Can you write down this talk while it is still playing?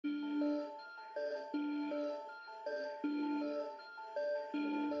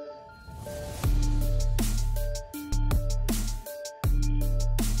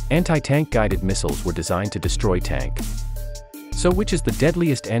Anti-tank guided missiles were designed to destroy tank. So which is the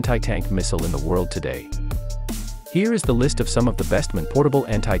deadliest anti-tank missile in the world today? Here is the list of some of the best portable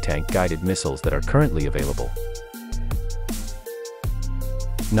anti-tank guided missiles that are currently available.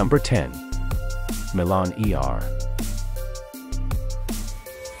 Number 10. Milan ER.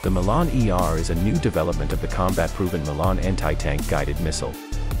 The Milan ER is a new development of the combat-proven Milan anti-tank guided missile.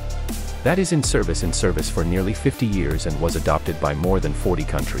 That is in service for nearly 50 years and was adopted by more than 40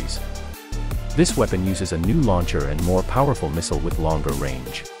 countries. This weapon uses a new launcher and more powerful missile with longer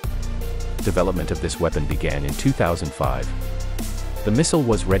range. Development of this weapon began in 2005. The missile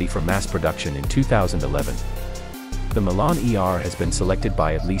was ready for mass production in 2011. The Milan ER has been selected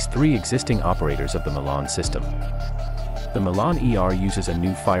by at least 3 existing operators of the Milan system. The Milan ER uses a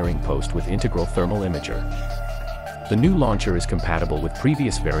new firing post with integral thermal imager. The new launcher is compatible with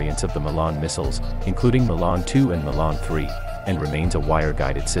previous variants of the Milan missiles, including Milan 2 and Milan 3, and remains a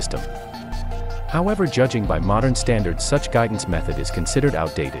wire-guided system. However, judging by modern standards, such guidance method is considered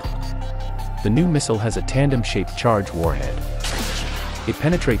outdated. The new missile has a tandem-shaped charge warhead. It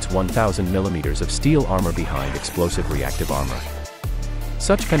penetrates 1,000 mm of steel armor behind explosive reactive armor.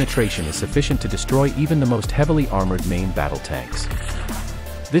 Such penetration is sufficient to destroy even the most heavily armored main battle tanks.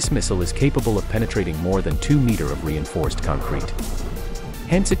 This missile is capable of penetrating more than 2 meters of reinforced concrete.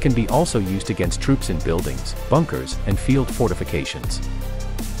 Hence it can be also used against troops in buildings, bunkers, and field fortifications.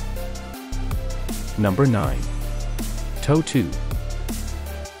 Number 9. TOW-2.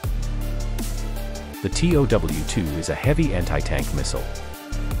 The TOW-2 is a heavy anti-tank missile.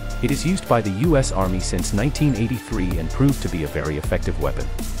 It is used by the U.S. Army since 1983 and proved to be a very effective weapon.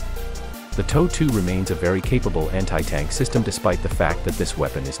 The TOW-2 remains a very capable anti-tank system despite the fact that this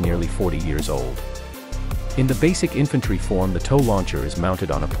weapon is nearly 40 years old. In the basic infantry form, the TOW launcher is mounted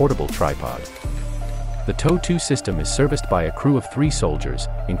on a portable tripod. The TOW-2 system is serviced by a crew of 3 soldiers,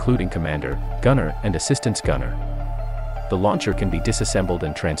 including commander, gunner, and assistance gunner. The launcher can be disassembled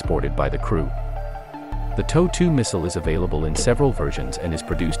and transported by the crew. The TOW-2 missile is available in several versions and is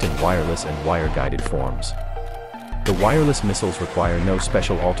produced in wireless and wire-guided forms. The wireless missiles require no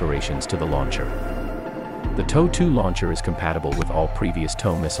special alterations to the launcher. The TOW-2 launcher is compatible with all previous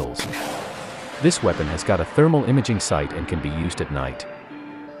TOW missiles. This weapon has got a thermal imaging sight and can be used at night.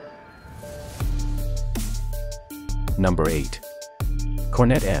 Number 8.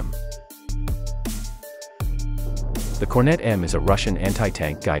 Kornet-M. The Kornet-M is a Russian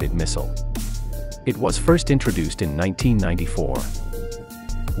anti-tank guided missile. It was first introduced in 1994.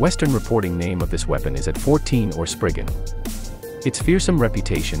 Western reporting name of this weapon is at 14 or Spriggan. Its fearsome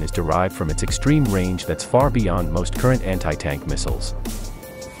reputation is derived from its extreme range that's far beyond most current anti-tank missiles.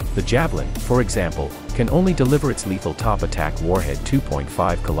 The Javelin, for example, can only deliver its lethal top attack warhead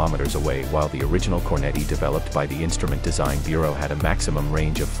 2.5 kilometers away, while the original Kornet-E developed by the Instrument Design Bureau had a maximum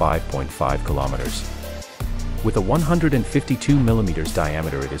range of 5.5 kilometers. With a 152 mm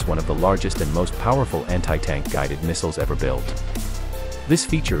diameter, it is one of the largest and most powerful anti-tank guided missiles ever built. This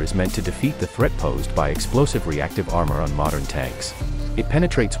feature is meant to defeat the threat posed by explosive reactive armor on modern tanks. It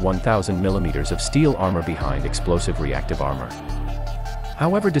penetrates 1,000 mm of steel armor behind explosive reactive armor.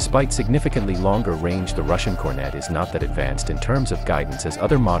 However, despite significantly longer range, the Russian Kornet is not that advanced in terms of guidance as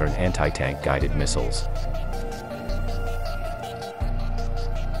other modern anti-tank guided missiles.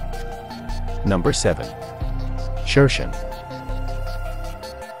 Number 7. Shershen.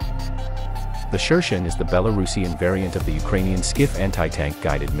 The Shershen is the Belarusian variant of the Ukrainian Skiff anti-tank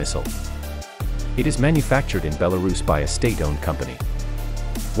guided missile. It is manufactured in Belarus by a state-owned company.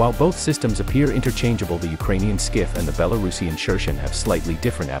 While both systems appear interchangeable, the Ukrainian Skiff and the Belarusian Shershen have slightly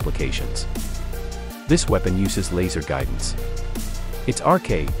different applications. This weapon uses laser guidance. Its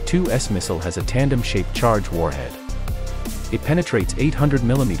RK-2S missile has a tandem-shaped charge warhead. It penetrates 800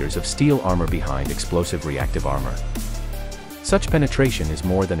 mm of steel armor behind explosive reactive armor. Such penetration is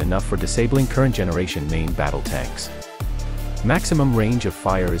more than enough for disabling current generation main battle tanks. Maximum range of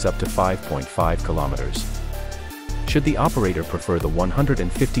fire is up to 5.5 kilometers. Should the operator prefer the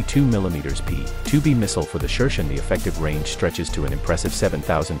 152 mm P-2B missile for the Shershen, the effective range stretches to an impressive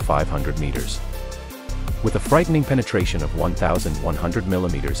 7,500 meters. With a frightening penetration of 1,100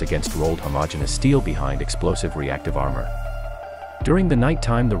 mm against rolled homogeneous steel behind explosive reactive armor. During the night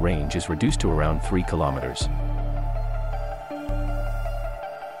time, the range is reduced to around 3 kilometers.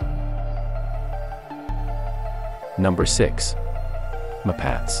 Number 6.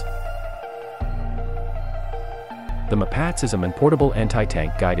 MAPATS. The MAPATS is a portable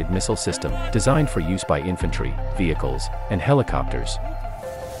anti-tank guided missile system designed for use by infantry, vehicles, and helicopters.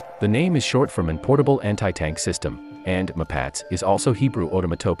 The name is short for portable anti-tank system, and MAPATS is also Hebrew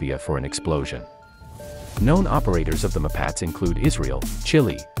onomatopoeia for an explosion. Known operators of the MAPATS include Israel,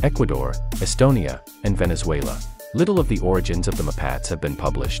 Chile, Ecuador, Estonia, and Venezuela. Little of the origins of the MAPATS have been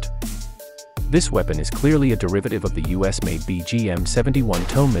published. This weapon is clearly a derivative of the US-made FGM-148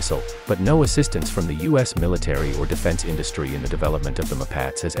 TOW missile, but no assistance from the US military or defense industry in the development of the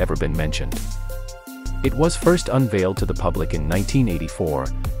MAPATS has ever been mentioned. It was first unveiled to the public in 1984,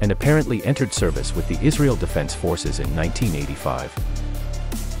 and apparently entered service with the Israel Defense Forces in 1985.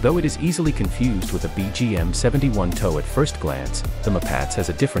 Though it is easily confused with a FGM-148 TOW at first glance, the MAPATS has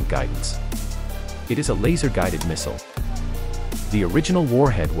a different guidance. It is a laser-guided missile. The original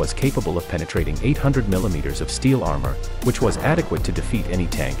warhead was capable of penetrating 800 mm of steel armor, which was adequate to defeat any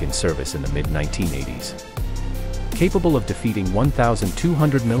tank in service in the mid-1980s. Capable of defeating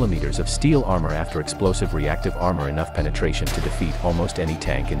 1,200 mm of steel armor after explosive reactive armor, enough penetration to defeat almost any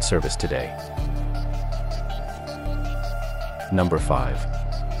tank in service today. Number 5.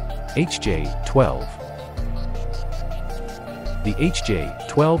 HJ-12. The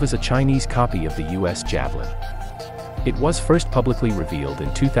HJ-12 is a Chinese copy of the US Javelin. It was first publicly revealed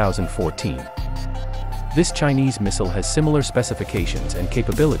in 2014. This Chinese missile has similar specifications and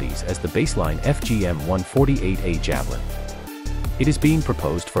capabilities as the baseline FGM-148 Javelin. It is being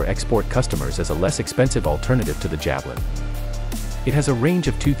proposed for export customers as a less expensive alternative to the Javelin. It has a range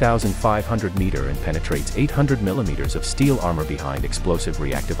of 2,500 meters and penetrates 800 mm of steel armor behind explosive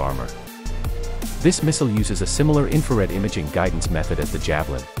reactive armor. This missile uses a similar infrared imaging guidance method as the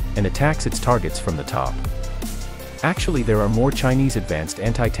Javelin, and attacks its targets from the top. Actually, there are more Chinese advanced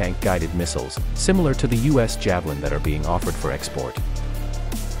anti-tank guided missiles, similar to the US Javelin, that are being offered for export.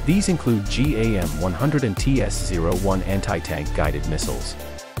 These include GAM-100 and TS-01 anti-tank guided missiles,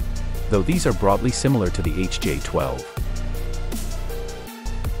 though these are broadly similar to the HJ-12.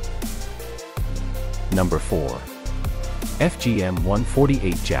 Number 4.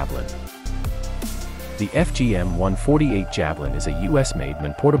 FGM-148 Javelin. The FGM-148 Javelin is a US-made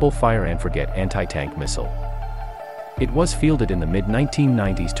man-portable fire-and-forget anti-tank missile. It was fielded in the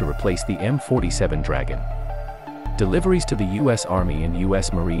mid-1990s to replace the M47 Dragon. Deliveries to the US Army and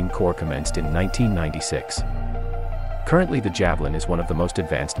US Marine Corps commenced in 1996. Currently, the Javelin is one of the most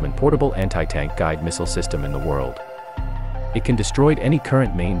advanced man-portable anti-tank guide missile system in the world. It can destroy any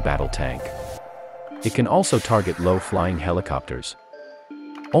current main battle tank. It can also target low-flying helicopters.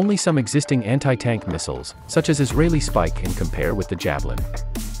 Only some existing anti-tank missiles, such as Israeli Spike, can compare with the Javelin.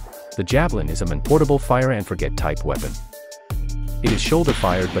 The Javelin is a man-portable fire-and-forget type weapon. It is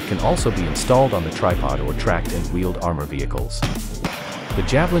shoulder-fired but can also be installed on the tripod or tracked and wheeled armor vehicles. The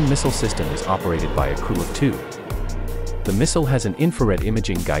Javelin missile system is operated by a crew of 2. The missile has an infrared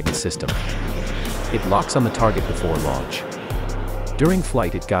imaging guidance system. It locks on the target before launch. During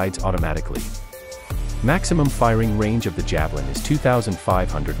flight, it guides automatically. Maximum firing range of the Javelin is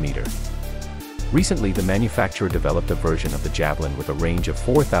 2,500 meters. Recently, the manufacturer developed a version of the Javelin with a range of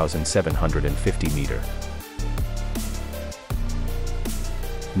 4,750 meters.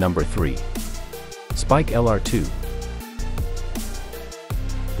 Number 3. Spike LR2.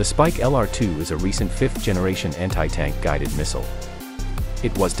 The Spike LR2 is a recent 5th-generation anti-tank guided missile.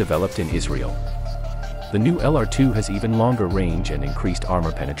 It was developed in Israel. The new LR2 has even longer range and increased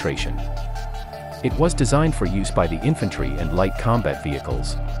armor penetration. It was designed for use by the infantry and light combat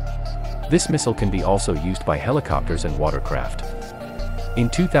vehicles. This missile can be also used by helicopters and watercraft. In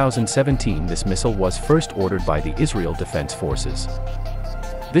 2017, this missile was first ordered by the Israel Defense Forces.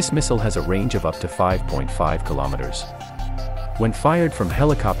 This missile has a range of up to 5.5 kilometers. When fired from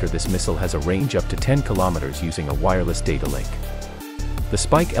helicopter, this missile has a range up to 10 kilometers using a wireless data link. The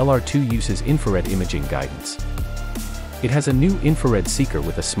Spike LR2 uses infrared imaging guidance. It has a new infrared seeker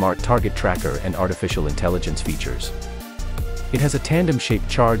with a smart target tracker and artificial intelligence features. It has a tandem-shaped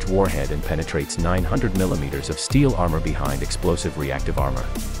charge warhead and penetrates 900 mm of steel armor behind explosive reactive armor.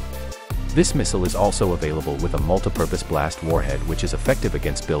 This missile is also available with a multipurpose blast warhead, which is effective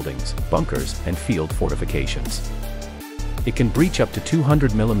against buildings, bunkers, and field fortifications. It can breach up to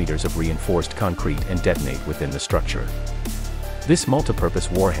 200 mm of reinforced concrete and detonate within the structure. This multipurpose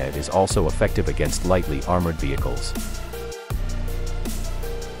warhead is also effective against lightly armored vehicles.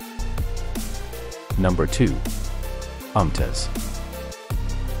 Number 2. OMTAS.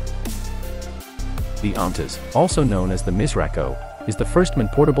 The OMTAS, also known as the Mizraco, is the first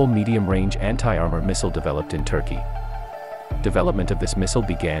man-portable medium-range anti-armor missile developed in Turkey. Development of this missile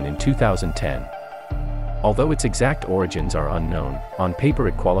began in 2010. Although its exact origins are unknown, on paper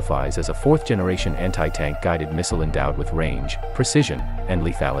it qualifies as a 4th-generation anti-tank guided missile endowed with range, precision, and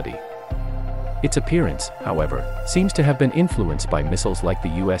lethality. Its appearance, however, seems to have been influenced by missiles like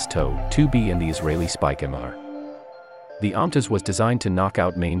the US TOW-2B and the Israeli Spike MR. The OMTAS was designed to knock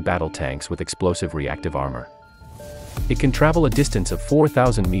out main battle tanks with explosive reactive armor. It can travel a distance of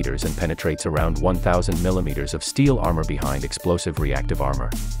 4,000 meters and penetrates around 1,000 millimeters of steel armor behind explosive reactive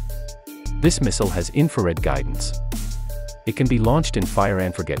armor. This missile has infrared guidance. It can be launched in fire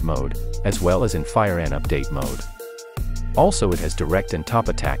and forget mode, as well as in fire and update mode. Also, it has direct and top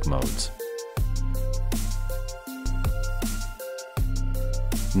attack modes.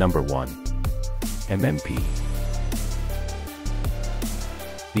 Number 1. MMP.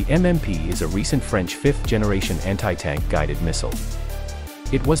 The MMP is a recent French 5th-generation anti-tank guided missile.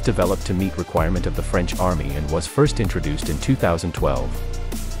 It was developed to meet requirement of the French Army and was first introduced in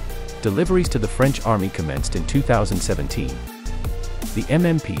 2012. Deliveries to the French Army commenced in 2017. The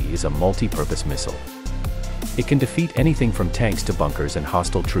MMP is a multi-purpose missile. It can defeat anything from tanks to bunkers and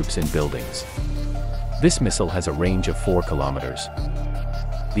hostile troops in buildings. This missile has a range of 4 kilometers.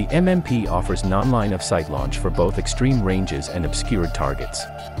 The MMP offers non-line-of-sight launch for both extreme ranges and obscured targets.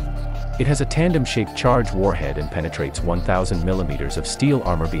 It has a tandem-shaped charge warhead and penetrates 1,000 millimeters of steel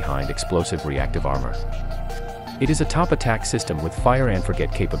armor behind explosive reactive armor. It is a top attack system with fire and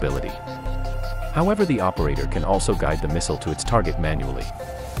forget capability. However, the operator can also guide the missile to its target manually.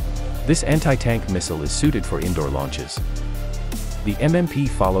 This anti-tank missile is suited for indoor launches. The MMP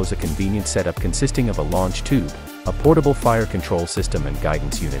follows a convenient setup consisting of a launch tube, a portable fire control system and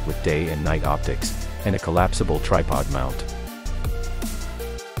guidance unit with day and night optics, and a collapsible tripod mount.